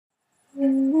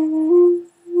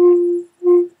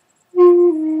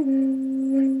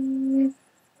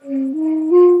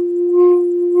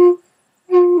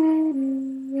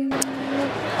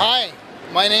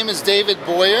My name is David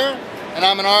Boyer, and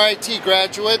I'm an RIT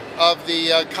graduate of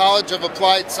the College of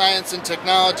Applied Science and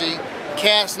Technology,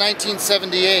 CAS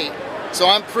 1978. So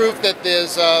I'm proof that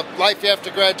there's life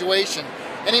after graduation.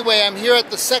 Anyway, I'm here at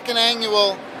the second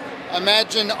annual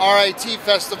Imagine RIT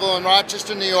Festival in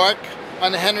Rochester, New York,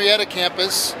 on the Henrietta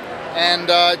campus, and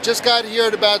just got here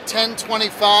at about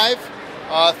 10:25.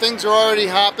 Things are already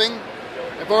hopping.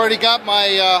 I've already got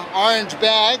my orange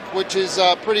bag, which is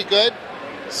pretty good.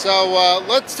 So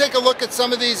let's take a look at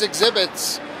some of these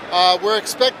exhibits. We're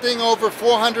expecting over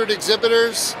 400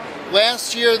 exhibitors.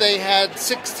 Last year they had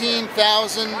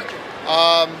 16,000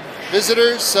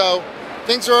 visitors, so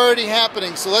things are already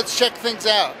happening. So let's check things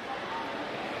out.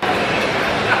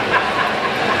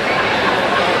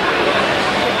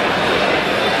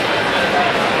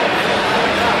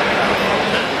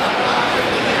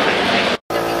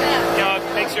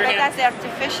 That's the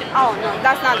artificial. Oh no,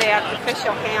 that's not the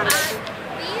artificial hand.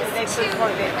 Actually,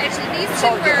 these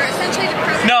two were essentially the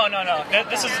prosthetics. No.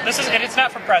 This is it's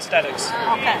not for prosthetics.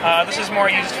 Okay. This is more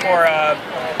used for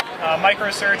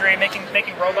microsurgery,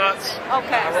 making robots.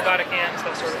 Okay. Robotic hands,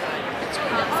 that sort of thing.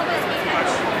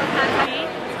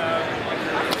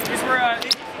 These were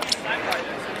design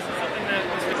projects. This is something that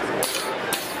was.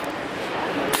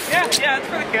 Yeah, it's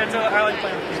for the kids. I like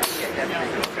playing with kids.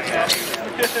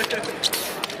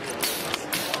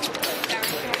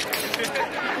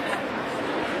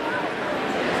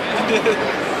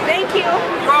 Thank you.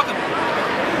 You're welcome.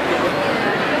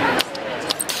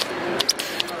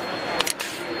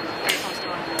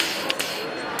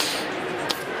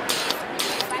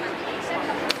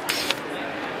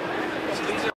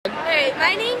 Alright,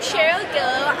 my name's Cheryl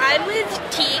Gillow. I'm with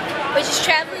TEAK, which is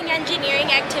Traveling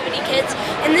Engineering Activity Kits,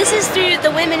 and this is through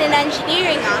the Women in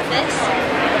Engineering office.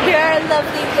 Here are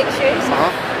lovely pictures.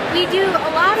 We do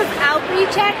a lot of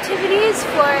outreach activities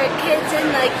for kids in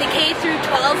like the K through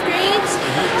 12 grades.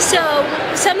 So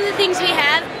some of the things we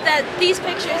have, that these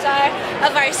pictures are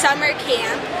of our summer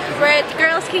camp, where the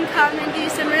girls can come and do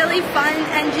some really fun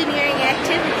engineering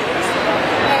activities.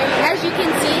 And as you can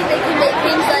see, they can make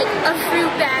things like a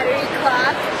fruit battery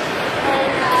clock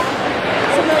and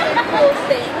some other cool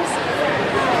things.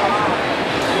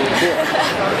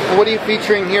 And what are you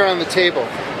featuring here on the table?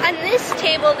 On this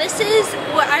table, this is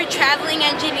our Traveling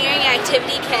Engineering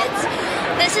Activity Kits.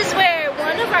 This is where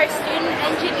one of our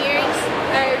engineering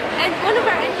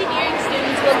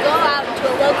students will go out to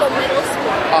a local middle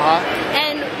school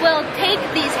and we'll take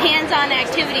these hands-on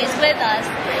activities with us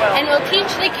and we'll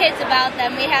teach the kids about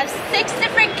them. We have 6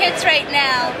 different kits right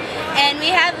now, and we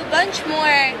have a bunch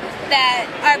more that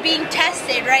are being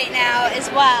tested right now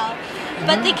as well.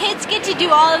 But the kids get to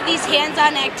do all of these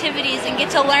hands-on activities and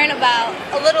get to learn about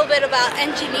a little bit about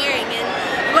engineering and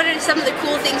what are some of the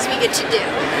cool things we get to do.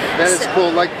 That is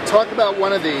cool. Like, talk about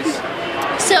one of these.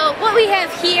 So what we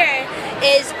have here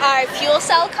is our fuel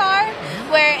cell car,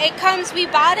 where it comes. We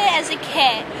bought it as a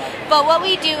kit, but what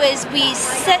we do is we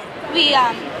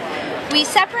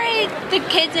separate the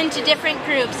kids into different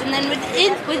groups, and then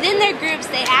within their groups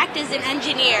they act as an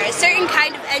engineer, a certain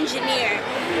kind of engineer,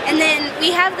 and then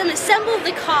we have them assemble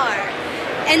the car,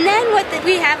 and then what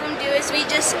we have them do is we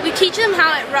teach them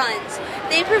how it runs.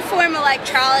 They perform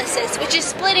electrolysis, which is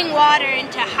splitting water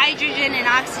into hydrogen and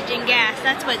oxygen gas.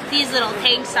 That's what these little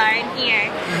tanks are in here.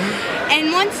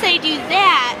 And once they do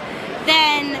that,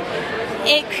 then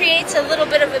it creates a little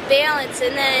bit of a balance,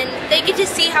 and then they get to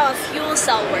see how a fuel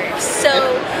cell works. So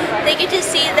they get to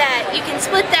see that you can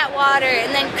split that water and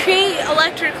then create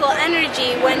electrical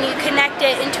energy when you connect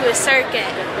it into a circuit.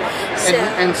 So,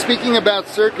 and speaking about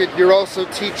circuit, you're also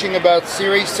teaching about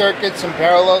series circuits and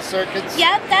parallel circuits?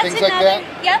 Yep, things like that?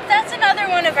 Yep, that's another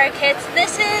one of our kits.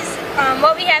 This is,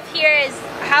 what we have here is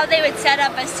how they would set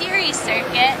up a series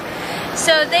circuit.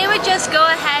 So they would just go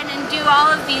ahead and do all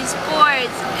of these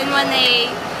boards, and when they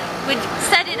would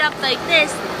set it up like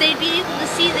this, they'd be able to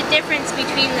see the difference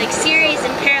between like series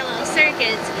and parallel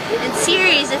circuits. And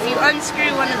series, if you unscrew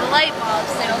one of the light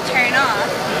bulbs, they'll turn off,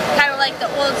 kind of like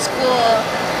the old school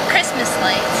Christmas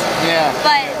lights. Yeah.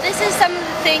 But this is some of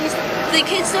the things the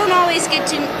kids don't always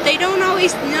they don't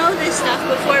always know this stuff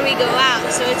before we go out,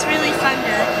 so it's really fun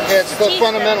to it's the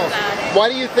fundamentals.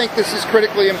 Why do you think this is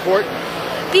critically important?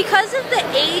 Because of the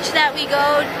age that we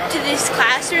go to these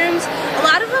classrooms, a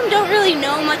lot of them don't really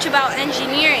know much about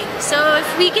engineering. So if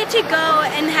we get to go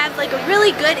and have like a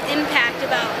really good impact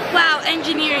about, wow,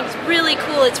 engineering's really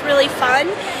cool, it's really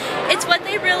fun, it's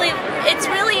really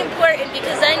important,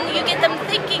 because then you get them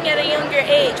thinking at a younger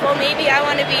age, well, maybe I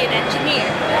want to be an engineer.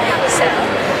 So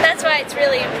that's why it's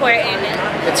really important, and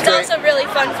it's also really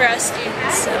fun for us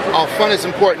students. So. Oh, fun is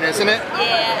important, isn't it?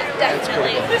 Yeah,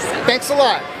 definitely. Thanks a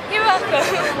lot. You're you're welcome.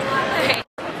 Okay.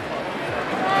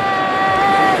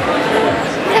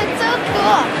 That's so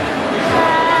cool.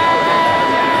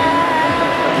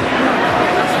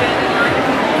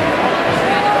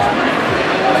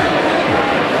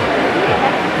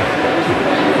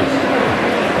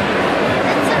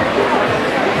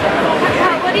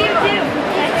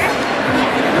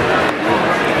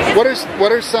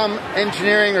 What are some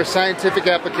engineering or scientific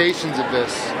applications of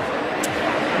this?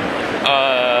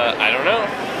 I don't know.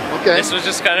 Okay. This was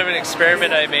just kind of an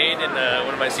experiment I made in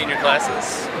one of my senior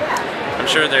classes. I'm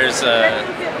sure there's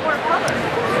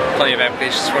plenty of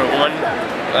applications for it. One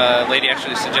lady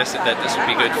actually suggested that this would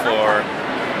be good for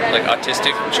like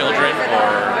autistic children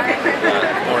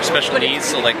or special needs,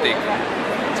 so like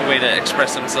it's a way to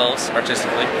express themselves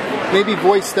artistically. Maybe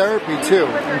voice therapy too,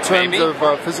 in terms of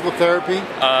physical therapy?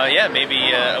 Yeah,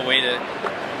 maybe a way to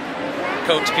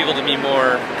coax people to be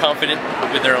more confident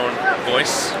with their own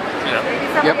voice, you know.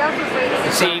 Yep.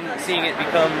 Seeing it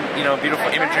become, you know, beautiful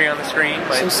imagery on the screen.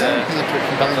 So Sound Painter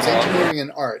combines engineering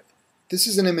and art. This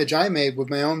is an image I made with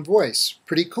my own voice.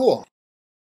 Pretty cool.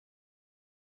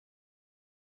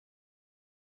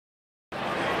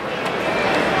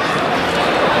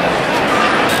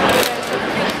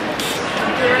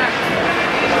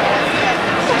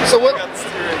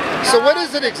 So what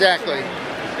is it exactly?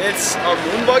 It's a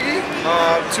moon buggy,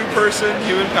 two-person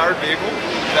human-powered vehicle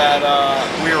that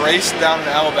we race down in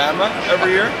Alabama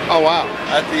every year. Oh wow!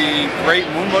 At the Great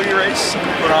Moon Buggy Race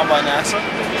put on by NASA.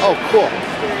 Oh cool.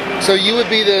 So you would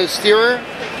be the steerer,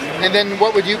 and then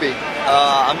what would you be?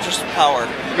 I'm just power.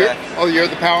 You're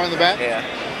the power in the back? Yeah.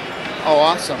 Oh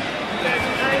awesome.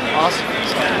 Awesome.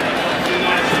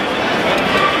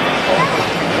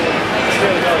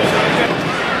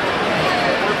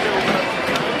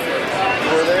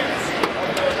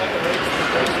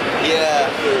 Yeah.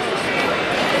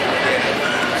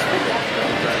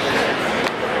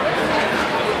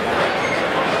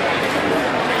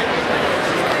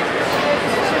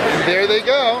 And there they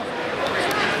go.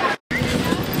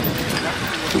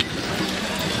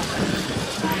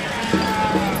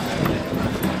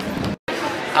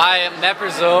 Hi, I'm Matt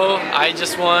Brazo. I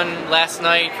just won last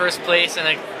night first place in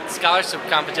a scholarship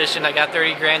competition. I got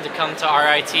 30 grand to come to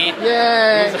RIT.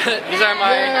 Yay! These are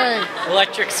my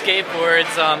electric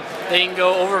skateboards. They can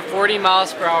go over 40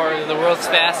 miles per hour. They're the world's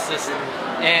fastest.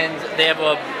 And they have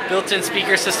a built-in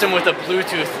speaker system with a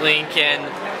Bluetooth link. And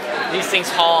these things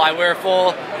haul. I wear a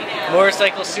full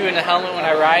motorcycle suit and a helmet when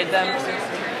I ride them.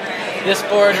 This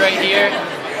board right here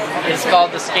is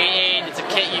called the Skate Aid. It's a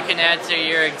kit you can add to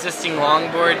your existing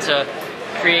longboard to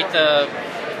create to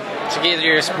get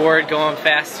your board going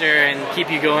faster and keep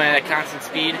you going at a constant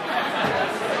speed.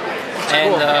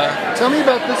 And tell me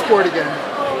about this board again.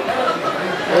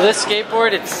 Well, this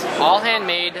skateboard, it's all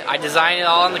handmade. I design it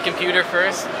all on the computer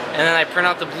first, and then I print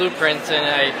out the blueprints and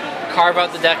I carve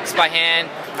out the decks by hand.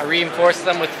 I reinforce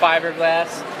them with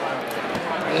fiberglass.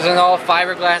 There's an all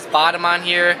fiberglass bottom on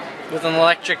here with an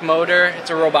electric motor. It's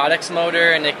a robotics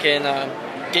motor, and it can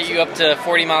get you up to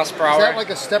 40 miles per hour. Is that like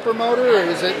a stepper motor, or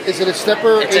is it a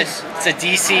stepper? It's a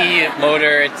DC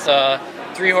motor. It's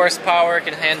 3 horsepower. It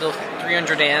can handle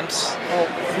 300 amps. Oh,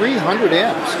 300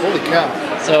 amps! Holy cow!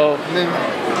 So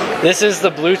this is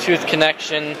the Bluetooth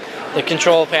connection. The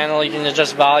control panel. You can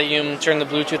adjust volume, turn the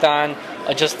Bluetooth on,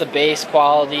 adjust the bass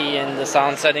quality and the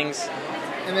sound settings.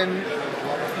 And then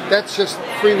that's just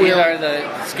freewheel. These are the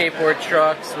skateboard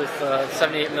trucks with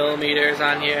 78 millimeters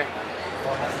on here.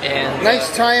 And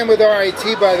nice tie-in with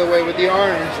RIT, by the way, with the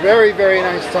orange. Very, very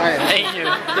nice tie-in. Thank you.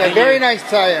 Yeah, very nice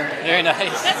tie-in. Very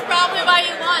nice. That's probably why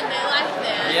you won. They like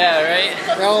that. Yeah, right.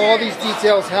 Well, all these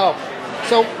details help.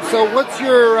 So what's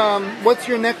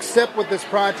your next step with this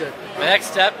project? My next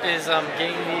step is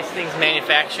getting these things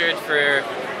manufactured for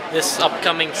this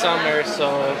upcoming summer.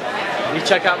 So if you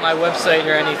check out my website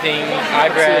or anything,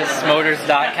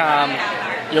 iBrazmotors.com,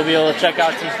 you'll be able to check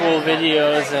out some cool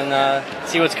videos and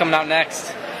see what's coming out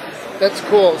next. That's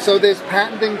cool. So there's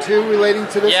patenting too relating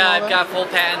to this? Yeah, I've got full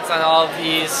patents on all of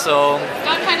these, so...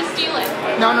 Don't try to steal it.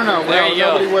 No. There you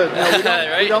nobody go. would. No, we don't,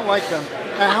 Right? we don't like them.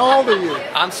 How old are you?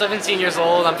 I'm 17 years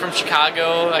old. I'm from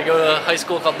Chicago. I go to a high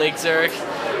school called Lake Zurich.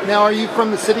 Now, are you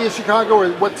from the city of Chicago or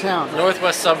what town?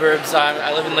 Northwest suburbs.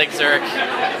 I live in Lake Zurich.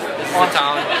 This is the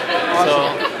town.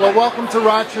 Awesome. So, well, welcome to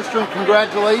Rochester and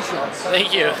congratulations.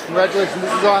 thank you. Congratulations.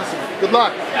 This is awesome. Good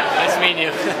luck. Nice meeting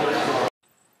you.